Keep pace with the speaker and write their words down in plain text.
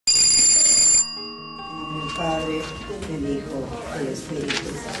Padre, del Hijo, del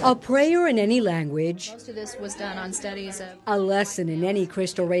Espíritu Santo. A prayer in any language. Most of this was done on studies of... A lesson in any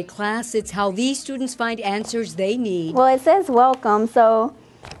Cristo Rey class. It's how these students find answers they need. Well, it says welcome, so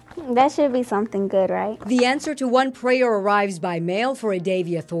that should be something good, right? The answer to one prayer arrives by mail for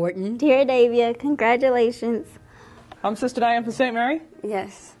Adavia Thornton. Dear Adavia, congratulations. I'm Sister Diane from St. Mary.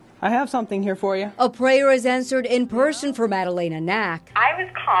 Yes. I have something here for you. A prayer is answered in person for Madalena Knack. I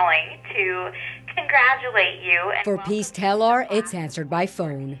was calling to congratulate you. And for Peace Tellar, it's answered by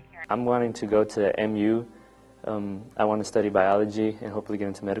phone. I'm wanting to go to MU. I want to study biology and hopefully get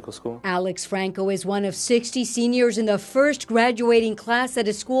into medical school. Alex Franco is one of 60 seniors in the first graduating class at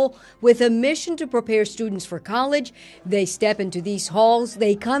a school with a mission to prepare students for college. They step into these halls.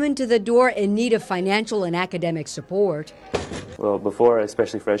 They come into the door in need of financial and academic support. Well, before,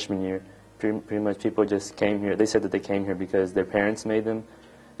 especially freshman year, pretty much people just came here. They said that they came here because their parents made them,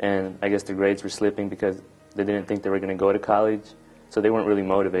 and I guess their grades were slipping because they didn't think they were going to go to college, so they weren't really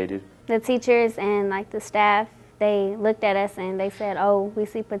motivated. The teachers and like the staff, they looked at us and they said, oh, we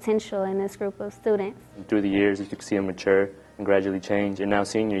see potential in this group of students. And through the years, you could see them mature and gradually change. And now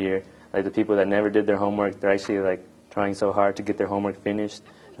senior year, like the people that never did their homework, they're actually like trying so hard to get their homework finished.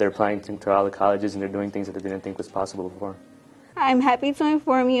 They're applying to all the colleges and they're doing things that they didn't think was possible before. I'm happy to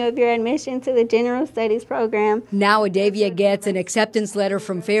inform you of your admission to the General Studies program. Now Adavia gets an acceptance letter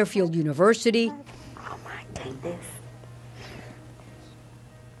from Fairfield University. Oh my goodness.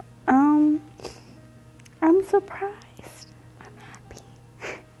 I'm surprised. I'm happy.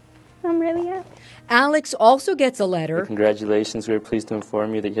 I'm really happy. Alex also gets a letter. Congratulations, we're pleased to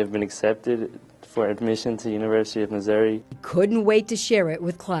inform you that you have been accepted for admission to University of Missouri. Couldn't wait to share it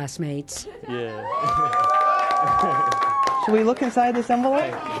with classmates. Yeah. Should we look inside this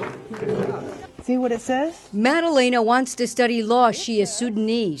envelope? See what it says? Madalena wants to study law. She is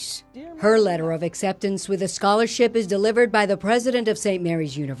Sudanese. Her letter of acceptance with a scholarship is delivered by the president of St.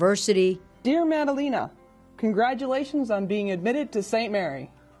 Mary's University. Dear Madalena, congratulations on being admitted to St.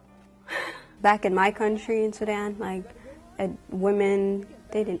 Mary. Back in my country in Sudan, like women,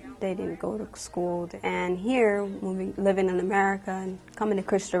 they didn't go to school. And here, living in America and coming to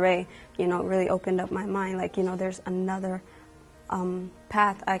Cristo Rey, you know, really opened up my mind. Like, you know, there's another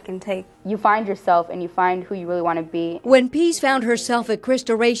path I can take. You find yourself and you find who you really want to be. When Peace found herself at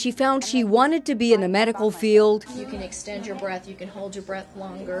Cristo Rey, she found she wanted to be in the medical field. You can extend your breath, you can hold your breath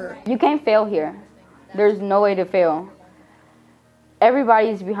longer. You can't fail here. There's no way to fail.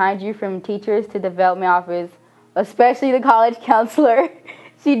 Everybody's behind you, from teachers to development office, especially the college counselor.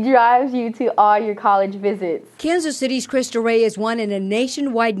 She drives you to all your college visits. Kansas City's Cristo Rey is one in a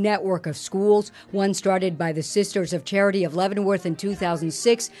nationwide network of schools, one started by the Sisters of Charity of Leavenworth in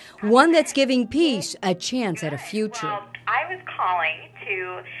 2006, one that's giving Peace a chance at a future. Well, I was calling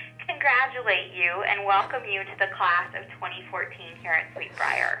to congratulate you and welcome you to the class of 2014 here at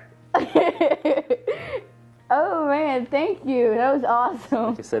Sweetbriar. Oh man, thank you. That was awesome.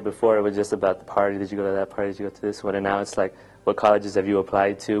 Like I said before, it was just about the party. Did you go to that party? Did you go to this one? And now it's like, what colleges have you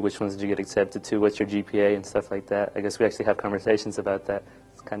applied to? Which ones did you get accepted to? What's your GPA and stuff like that? I guess we actually have conversations about that.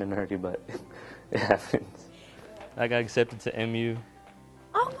 It's kind of nerdy, but it happens. I got accepted to MU.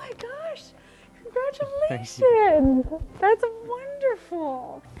 Oh my gosh! Congratulations! That's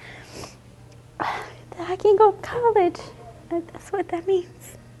wonderful. I can go to college. That's what that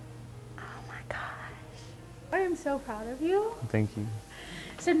means. Oh my gosh. I am so proud of you. Thank you.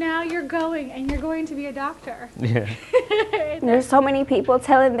 So now you're going, and you're going to be a doctor. Yeah. There's so many people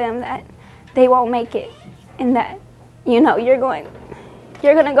telling them that they won't make it, and that, you know, you're going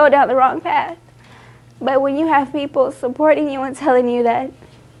to go down the wrong path. But when you have people supporting you and telling you that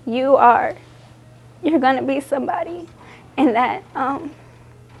you're going to be somebody, and that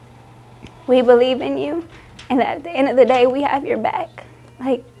we believe in you, and that at the end of the day we have your back,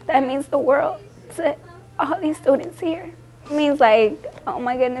 like, that means the world to all these students here. It means, like, oh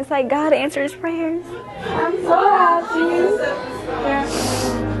my goodness, like, God answers prayers. I'm so happy.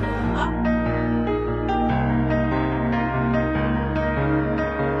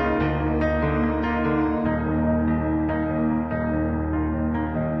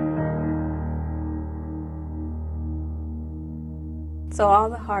 So all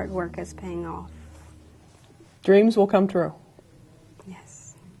the hard work is paying off. Dreams will come true.